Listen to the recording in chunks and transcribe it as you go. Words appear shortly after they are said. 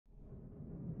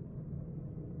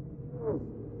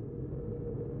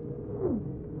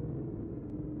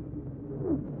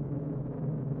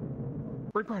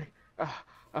Bring party.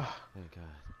 Thank God.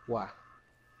 Why?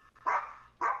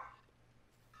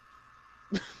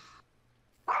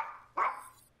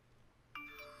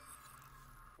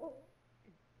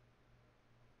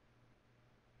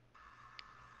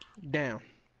 Down.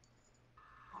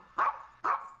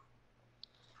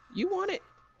 You want it?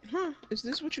 Huh? Is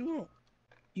this what you want?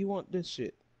 You want this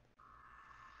shit?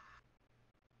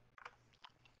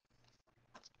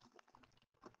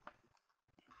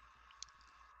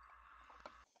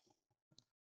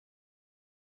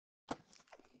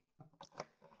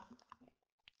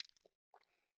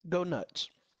 Go nuts.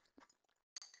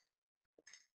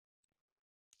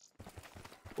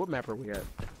 What map are we at?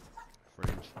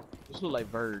 Fringe. This look like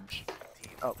Verge.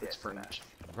 Oh, it's Fringe.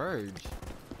 Verge?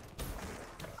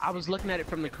 I was looking at it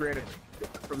from the creative,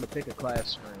 from the pick a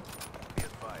class screen. Be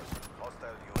advised,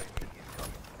 hostile UAV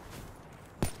incoming.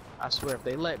 I swear, if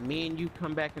they let me and you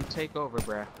come back and take over,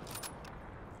 bruh.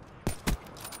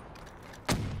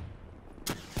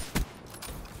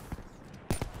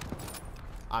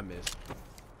 I missed.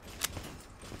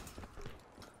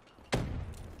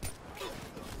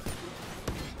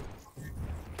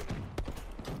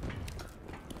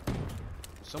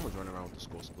 Someone's running around with the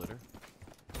skull splitter.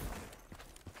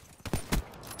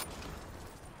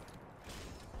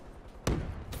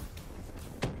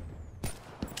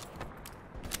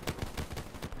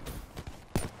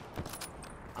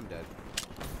 I'm dead.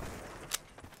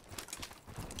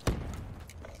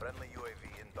 Friendly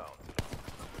UAV inbound.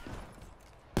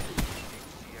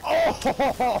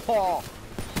 Oh!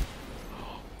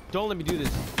 Don't let me do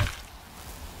this.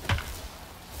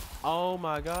 Oh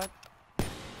my God.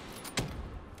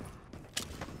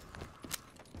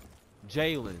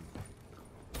 Jalen.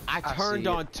 I turned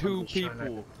on two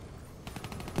people.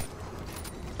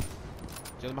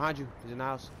 Jalen behind you. He's in the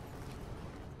house.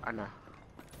 I know.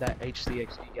 That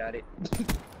HCXD got it.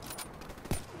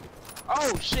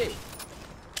 Oh shit!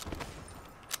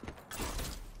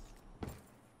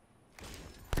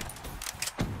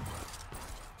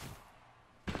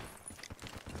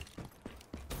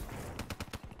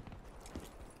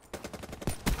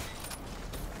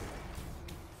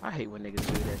 I hate when niggas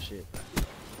do that shit.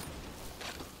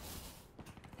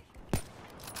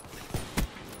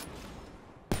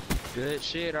 Good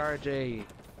shit, RJ.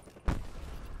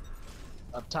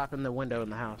 Up top in the window in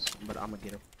the house, but I'm gonna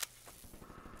get him.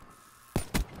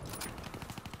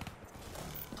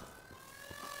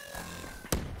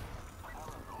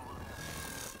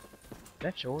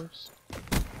 That's yours?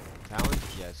 Talent?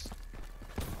 Yes.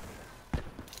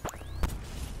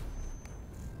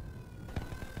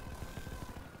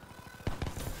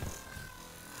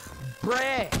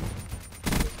 Brad!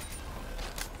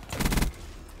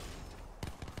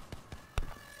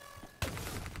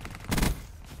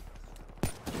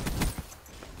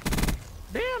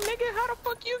 Damn, nigga, how the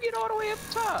fuck you get all the way up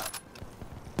top?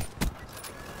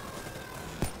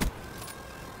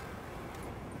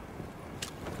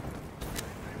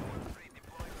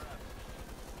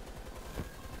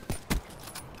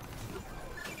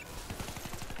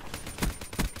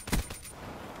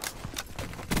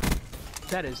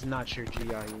 That is not your GI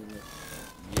unit.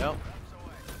 Yep.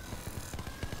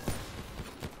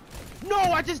 No,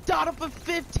 I just died up for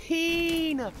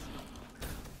 15!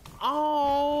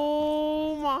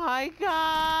 Oh my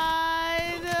God!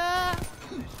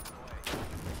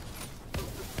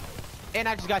 And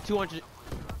I just got 200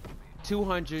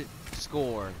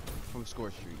 score from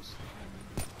score streaks.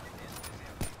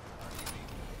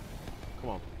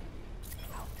 Come on.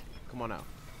 Come on out.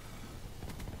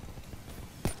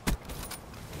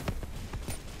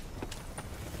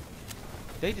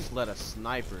 They just let a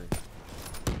sniper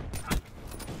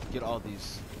get all of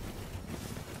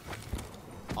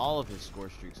his score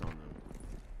streaks on them.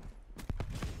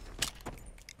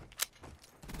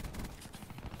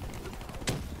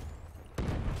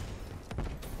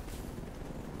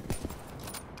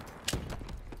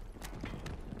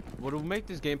 What would make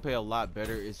this gameplay a lot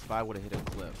better is if I would have hit a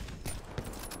clip.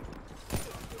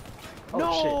 Oh,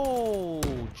 no!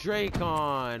 Shit.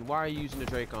 Dracon! Why are you using the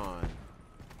Dracon?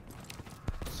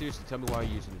 Seriously, tell me why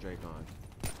you're using the Dracon.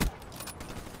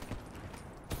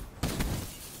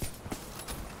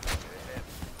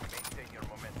 Maintain your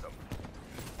momentum.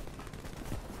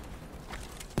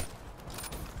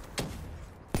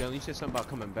 Jalen, you said something about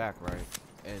coming back, right?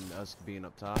 And us being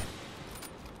up top.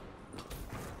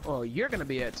 Oh, you're gonna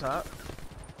be at top.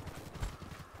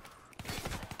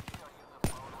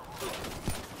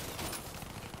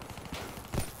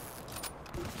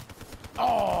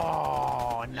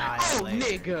 Oh, nice. Oh,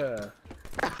 nigga.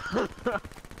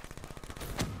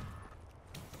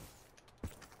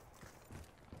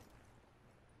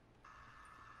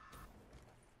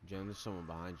 Damn, there's someone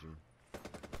behind you.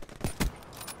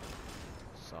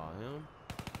 Saw him.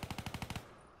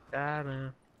 Got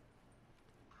him.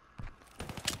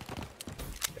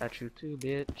 Got you too,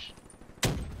 bitch.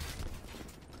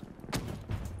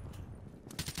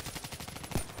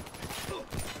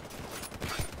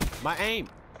 My aim.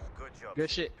 Good job.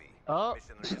 Good shit. CP. Oh,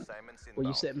 Mission reassignments well, you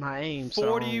inbound. set my aim. So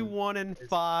 41 and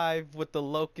 5 with the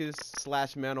Locus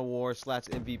 / Man of War /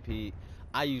 MVP.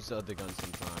 I use the other guns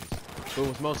sometimes, but it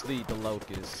was mostly the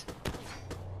Locus.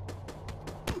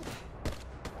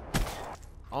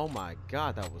 Oh my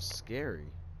god, that was scary.